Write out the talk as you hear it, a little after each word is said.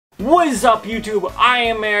What is up YouTube? I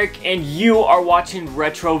am Eric and you are watching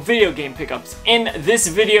Retro Video Game Pickups. In this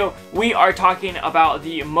video, we are talking about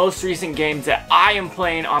the most recent games that I am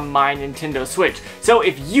playing on my Nintendo Switch. So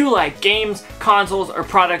if you like games, consoles, or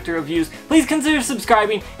product reviews, please consider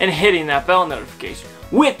subscribing and hitting that bell notification.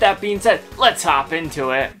 With that being said, let's hop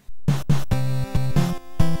into it.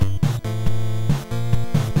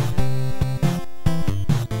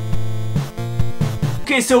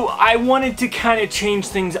 Okay, so I wanted to kind of change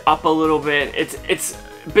things up a little bit. It's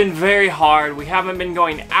been very hard. We haven't been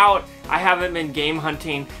going out. I haven't been game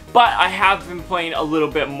hunting, but I have been playing a little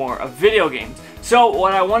bit more of video games. So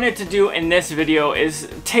what I wanted to do in this video is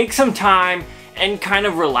take some time and kind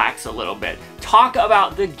of relax a little bit. Talk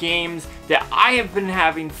about the games that I have been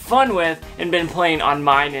having fun with and been playing on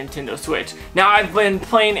my Nintendo Switch. Now I've been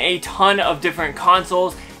playing a ton of different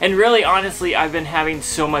consoles and really honestly I've been having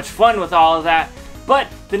so much fun with all of that. But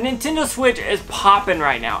the Nintendo Switch is popping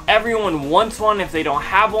right now. Everyone wants one if they don't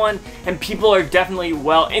have one, and people are definitely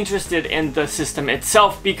well interested in the system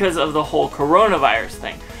itself because of the whole coronavirus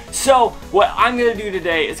thing. So what I'm going to do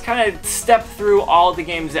today is kind of step through all the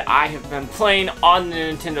games that I have been playing on the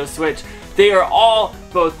Nintendo Switch. They are all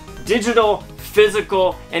both digital,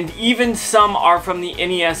 physical, and even some are from the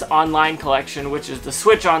NES Online collection, which is the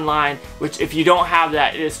Switch Online, which if you don't have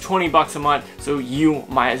that, it is 20 bucks a month, so you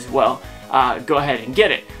might as well go ahead and get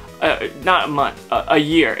it. Not a month, a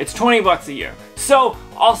year. It's 20 bucks a year. So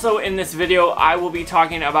also in this video I will be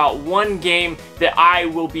talking about one game that I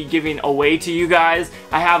will be giving away to you guys.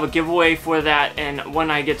 I have a giveaway for that, and when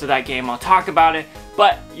I get to that game I'll talk about it.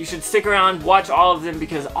 But you should stick around, watch all of them,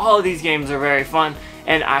 because all of these games are very fun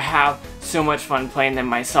and I have so much fun playing them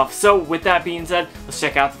myself. So with that being said, let's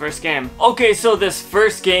check out the first game. Okay, so this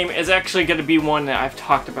first game is actually going to be one that I've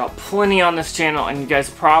talked about plenty on this channel, and you guys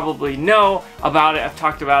probably know about it. I've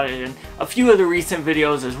talked about it in a few of the recent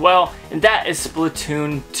videos as well, and that is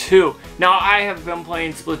Splatoon 2. Now I have been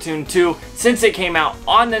playing Splatoon 2 since it came out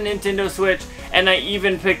on the Nintendo Switch, and I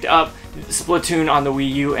even picked up Splatoon on the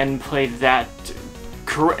Wii U and played that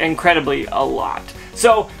incredibly a lot.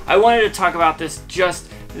 So I wanted to talk about this just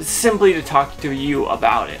simply to talk to you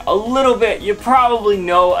about it a little bit. You probably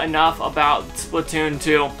know enough about Splatoon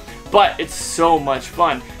 2, but it's so much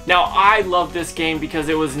fun. Now I love this game because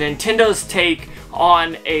it was Nintendo's take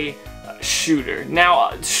on a shooter.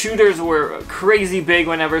 Now shooters were crazy big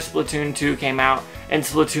whenever Splatoon 2 came out, and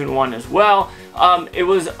Splatoon 1 as well. It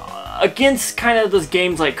was against kind of those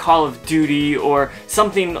games like Call of Duty or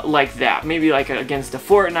something like that, maybe like against a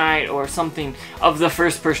Fortnite or something of the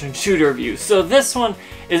first-person shooter view. So this one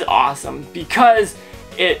is awesome because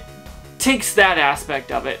it takes that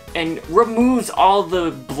aspect of it and removes all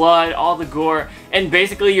the blood, all the gore, and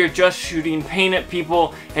basically you're just shooting paint at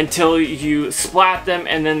people until you splat them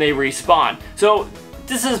and then they respawn. So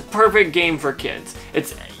this is a perfect game for kids.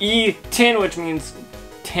 It's E10, which means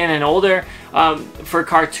 10 and older. For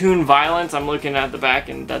cartoon violence, I'm looking at the back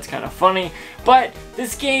and that's kind of funny, but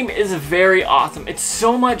this game is very awesome. It's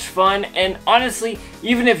so much fun, and honestly,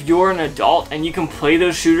 even if you're an adult and you can play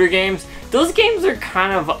those shooter games, those games are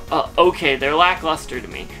kind of okay, they're lackluster to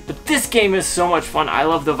me, but this game is so much fun. I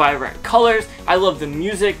love the vibrant colors, I love the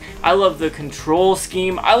music, I love the control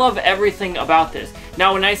scheme, I love everything about this.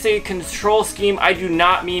 Now when I say control scheme, I do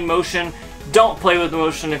not mean motion. Don't play with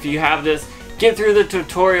motion if you have this. Get through the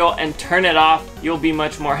tutorial and turn it off. You'll be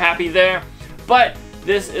much more happy there. But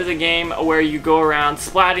this is a game where you go around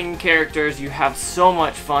splatting characters. You have so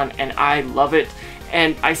much fun and I love it.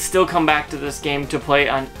 And I still come back to this game to play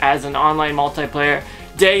as an online multiplayer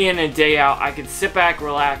day in and day out. I could sit back,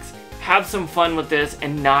 relax, have some fun with this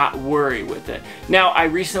and not worry with it. Now I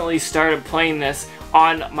recently started playing this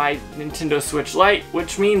on my Nintendo Switch Lite,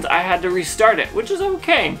 which means I had to restart it, which is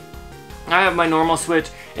okay. I have my normal Switch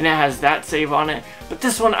and it has that save on it, but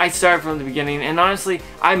this one I started from the beginning and honestly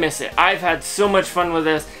I miss it. I've had so much fun with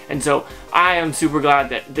this, and so I am super glad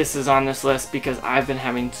that this is on this list because I've been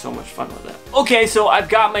having so much fun with it. Okay, so I've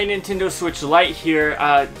got my Nintendo Switch Lite here.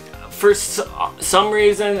 For some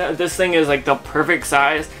reason this thing is like the perfect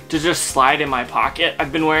size to just slide in my pocket.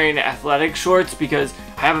 I've been wearing athletic shorts because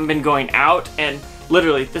I haven't been going out, and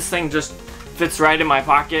literally this thing just fits right in my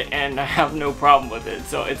pocket and I have no problem with it,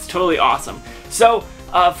 so it's totally awesome. So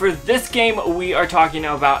for this game we are talking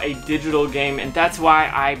about a digital game, and that's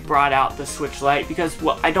why I brought out the Switch Lite, because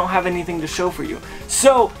well, I don't have anything to show for you.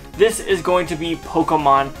 So this is going to be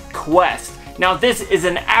Pokemon Quest. Now this is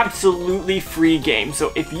an absolutely free game,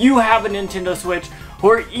 so if you have a Nintendo Switch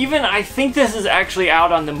or even I think this is actually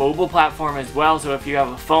out on the mobile platform as well, so if you have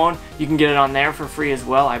a phone, you can get it on there for free as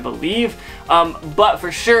well, I believe. But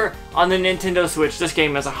for sure, on the Nintendo Switch, this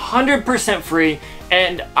game is 100% free,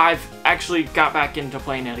 and I've actually got back into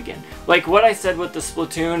playing it again. Like what I said with the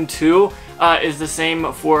Splatoon 2 is the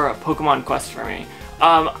same for Pokemon Quest for me.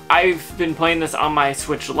 I've been playing this on my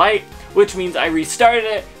Switch Lite, which means I restarted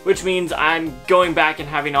it, which means I'm going back and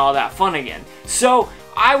having all that fun again. So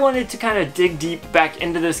I wanted to kind of dig deep back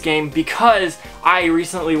into this game because I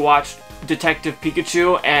recently watched Detective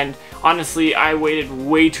Pikachu, and honestly I waited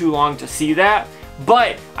way too long to see that,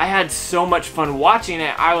 but I had so much fun watching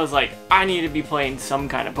it. I was like, I need to be playing some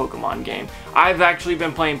kind of Pokemon game. I've actually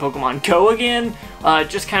been playing Pokemon Go again,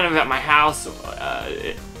 just kind of at my house.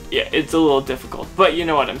 Yeah, it's a little difficult, but you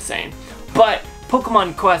know what I'm saying. But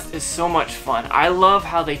Pokemon Quest is so much fun. I love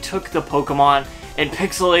how they took the Pokemon and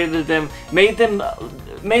pixelated them, made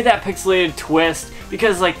that pixelated twist,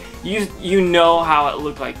 because like you know how it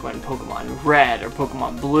looked like when Pokemon Red or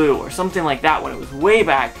Pokemon Blue or something like that when it was way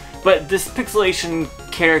back, but this pixelation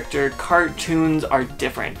character cartoons are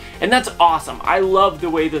different, and that's awesome. I love the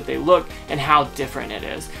way that they look and how different it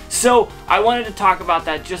is. So I wanted to talk about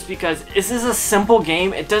that just because this is a simple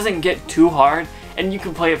game, it doesn't get too hard, and you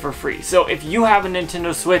can play it for free. So if you have a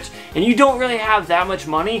Nintendo Switch and you don't really have that much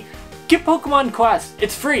money, get Pokemon Quest.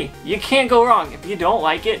 It's free. You can't go wrong. If you don't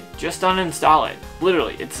like it, just uninstall it.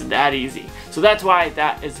 Literally, it's that easy. So that's why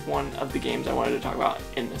that is one of the games I wanted to talk about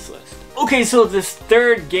in this list. Okay, so this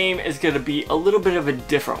third game is going to be a little bit of a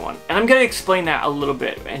different one, and I'm going to explain that a little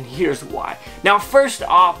bit, and here's why. Now, first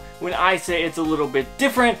off, when I say it's a little bit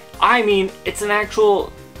different, I mean it's an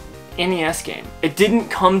actual NES game. It didn't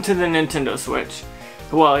come to the Nintendo Switch.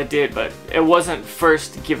 Well, it did, but it wasn't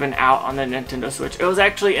first given out on the Nintendo Switch. It was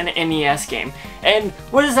actually an NES game. And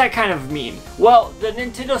what does that kind of mean? Well, the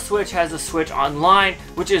Nintendo Switch has a Switch Online,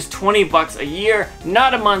 which is 20 bucks a year,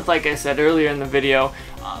 not a month like I said earlier in the video,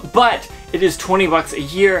 but it is 20 bucks a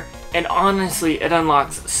year, and honestly, it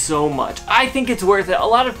unlocks so much. I think it's worth it. A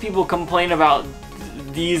lot of people complain about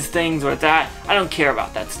these things or that. I don't care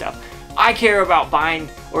about that stuff. I care about buying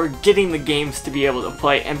or getting the games to be able to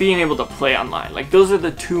play and being able to play online. Like, those are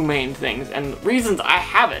the two main things and reasons I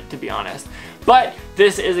have it, to be honest. But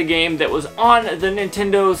this is a game that was on the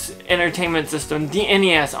Nintendo's entertainment system, the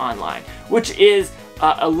NES Online, which is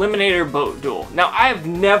Eliminator Boat Duel. Now, I have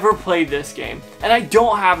never played this game, and I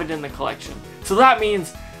don't have it in the collection. So that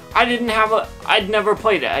means I'd never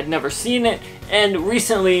played it, I'd never seen it, and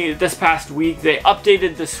recently, this past week, they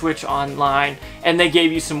updated the Switch Online, and they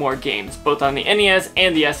gave you some more games, both on the NES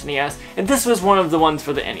and the SNES, and this was one of the ones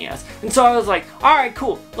for the NES. And so I was like, alright,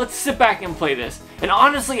 cool, let's sit back and play this. And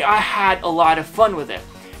honestly, I had a lot of fun with it.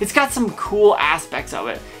 It's got some cool aspects of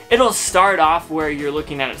it. It'll start off where you're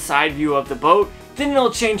looking at a side view of the boat, then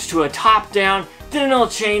it'll change to a top-down, then it'll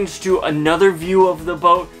change to another view of the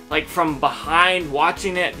boat, like from behind,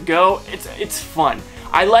 watching it go. It's fun.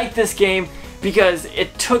 I like this game because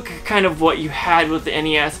it took kind of what you had with the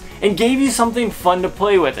NES and gave you something fun to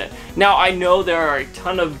play with it. Now, I know there are a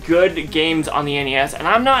ton of good games on the NES, and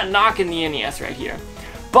I'm not knocking the NES right here,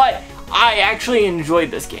 but I actually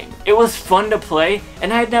enjoyed this game. It was fun to play,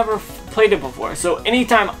 and I had never played it before, so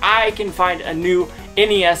anytime I can find a new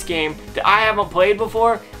NES game that I haven't played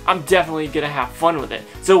before, I'm definitely gonna have fun with it.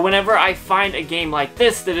 So whenever I find a game like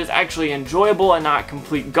this that is actually enjoyable and not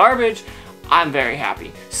complete garbage, I'm very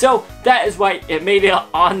happy. So that is why it made it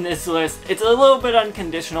on this list. It's a little bit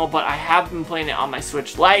unconditional, but I have been playing it on my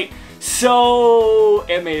Switch Lite, so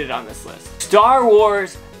it made it on this list. Star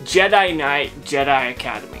Wars Jedi Knight Jedi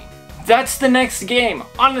Academy. That's the next game.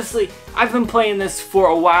 Honestly, I've been playing this for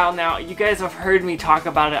a while now. You guys have heard me talk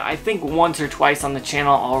about it, I think once or twice on the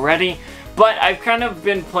channel already, but I've kind of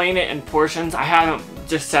been playing it in portions. I haven't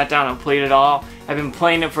just sat down and played it all. I've been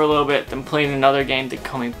playing it for a little bit, then playing another game, then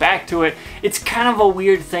coming back to it. It's kind of a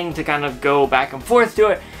weird thing to kind of go back and forth to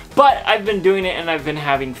it, but I've been doing it and I've been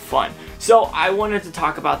having fun. So I wanted to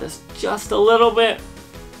talk about this just a little bit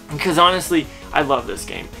because honestly, I love this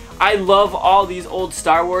game. I love all these old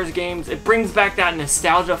Star Wars games. It brings back that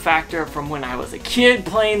nostalgia factor from when I was a kid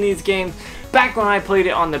playing these games, back when I played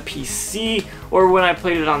it on the PC, or when I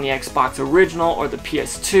played it on the Xbox original, or the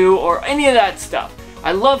PS2, or any of that stuff.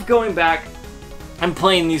 I love going back and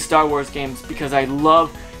playing these Star Wars games because I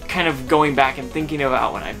love kind of going back and thinking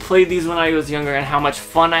about when I played these when I was younger and how much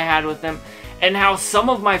fun I had with them, and how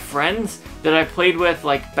some of my friends that I played with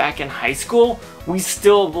like back in high school, we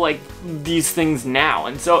still like these things now,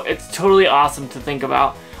 and so it's totally awesome to think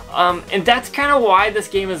about. And that's kind of why this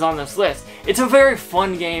game is on this list. It's a very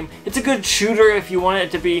fun game. It's a good shooter if you want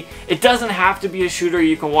it to be. It doesn't have to be a shooter.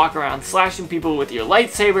 You can walk around slashing people with your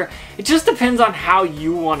lightsaber. It just depends on how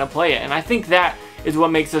you want to play it, and I think that is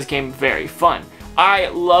what makes this game very fun. I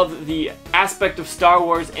love the aspect of Star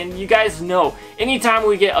Wars, and you guys know, anytime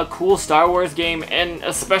we get a cool Star Wars game, and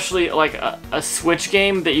especially like a Switch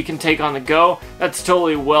game that you can take on the go, that's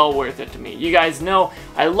totally well worth it to me. You guys know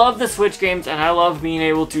I love the Switch games, and I love being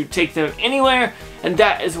able to take them anywhere, and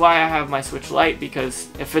that is why I have my Switch Lite, because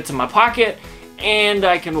it fits in my pocket, and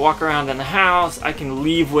I can walk around in the house, I can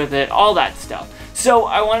leave with it, all that stuff. So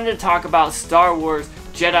I wanted to talk about Star Wars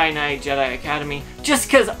Jedi Knight Jedi Academy just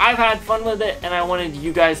because I've had fun with it and I wanted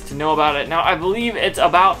you guys to know about it. Now I believe it's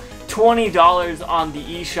about $20 on the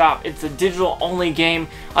eShop. It's a digital only game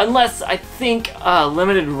unless I think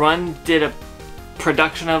Limited Run did a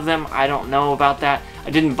production of them. I don't know about that. I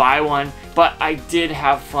didn't buy one, but I did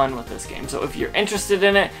have fun with this game. So if you're interested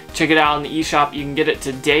in it, check it out on the eShop. You can get it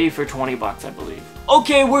today for 20 bucks, I believe.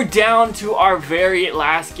 Okay, we're down to our very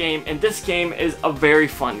last game, and this game is a very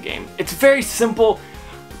fun game. It's very simple,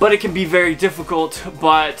 but it can be very difficult,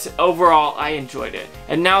 but overall I enjoyed it.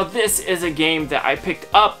 And now this is a game that I picked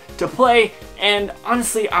up to play, and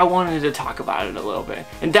honestly I wanted to talk about it a little bit,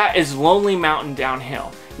 and that is Lonely Mountain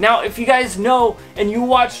Downhill. Now if you guys know, and you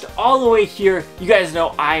watched all the way here, you guys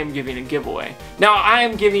know I am giving a giveaway. Now I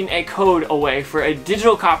am giving a code away for a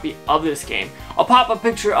digital copy of this game. I'll pop a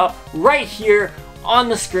picture up right here on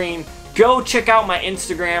the screen. Go check out my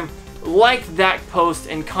Instagram, like that post,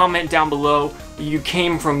 and comment down below you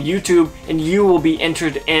came from YouTube, and you will be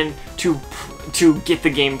entered in to get the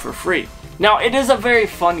game for free. Now it is a very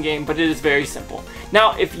fun game, but it is very simple.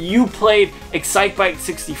 Now if you played Excitebike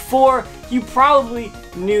 64, you probably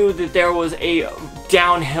knew that there was a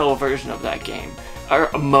downhill version of that game, or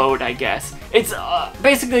a mode I guess. It's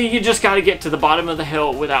basically you just gotta get to the bottom of the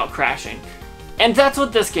hill without crashing. And that's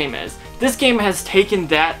what this game is. This game has taken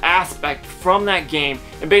that aspect from that game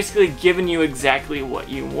and basically given you exactly what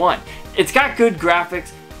you want. It's got good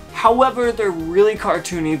graphics, however they're really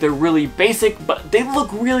cartoony, they're really basic, but they look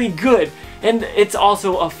really good, and it's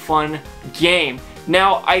also a fun game.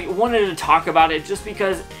 Now I wanted to talk about it just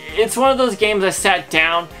because it's one of those games I sat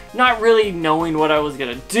down not really knowing what I was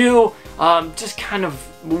gonna do, just kind of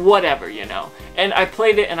whatever, you know. And I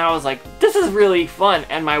played it and I was like, this is really fun,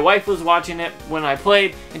 and my wife was watching it when I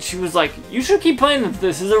played and she was like, you should keep playing this,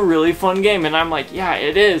 this is a really fun game. And I'm like, yeah,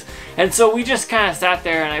 it is. And so we just kind of sat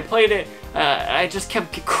there and I played it. I just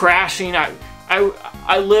kept crashing.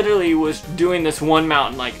 I literally was doing this one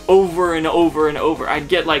mountain like over and over and over. I'd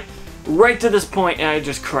get like right to this point and I'd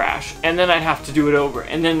just crash, and then I'd have to do it over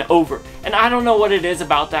and then over, and I don't know what it is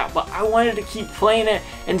about that, but I wanted to keep playing it,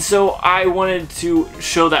 and so I wanted to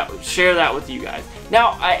share that with you guys.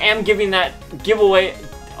 Now I am giving that giveaway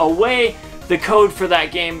away, the code for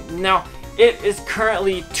that game. Now it is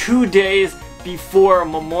currently 2 days before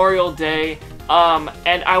Memorial Day,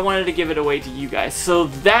 and I wanted to give it away to you guys. So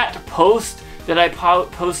that post that I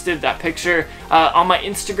posted, that picture on my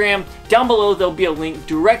Instagram, down below there'll be a link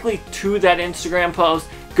directly to that Instagram post.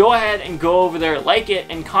 Go ahead and go over there, like it,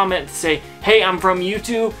 and comment to say, hey, I'm from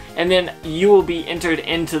YouTube, and then you will be entered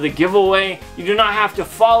into the giveaway. You do not have to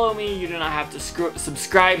follow me, you do not have to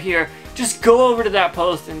subscribe here. Just go over to that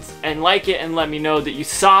post and like it and let me know that you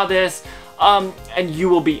saw this. And you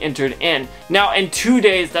will be entered in. Now in 2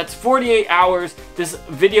 days, that's 48 hours, this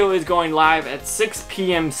video is going live at 6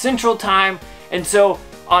 p.m. Central Time, and so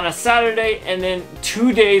on a Saturday, and then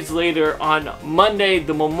 2 days later on Monday,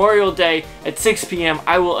 the Memorial Day at 6 p.m.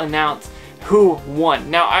 I will announce who won.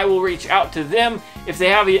 Now I will reach out to them. If they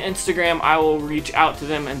have an Instagram, I will reach out to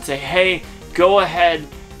them and say, hey, go ahead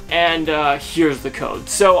and here's the code.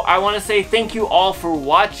 So I want to say thank you all for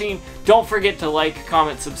watching. Don't forget to like,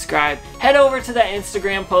 comment, subscribe. Head over to that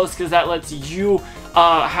Instagram post because that lets you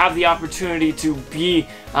have the opportunity to be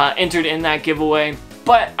entered in that giveaway.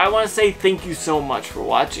 But I want to say thank you so much for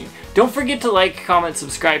watching. Don't forget to like, comment,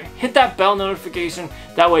 subscribe, hit that bell notification.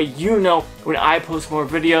 That way you know when I post more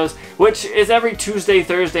videos, which is every Tuesday,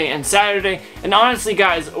 Thursday, and Saturday. And honestly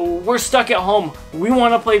guys, we're stuck at home. We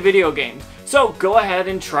want to play video games. So go ahead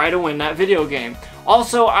and try to win that video game.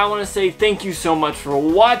 Also, I want to say thank you so much for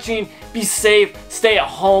watching. Be safe, stay at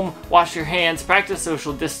home, wash your hands, practice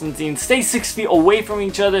social distancing, stay 6 feet away from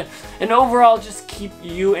each other, and overall just keep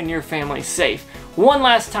you and your family safe. One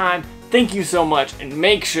last time, thank you so much, and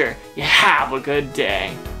make sure you have a good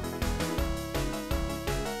day.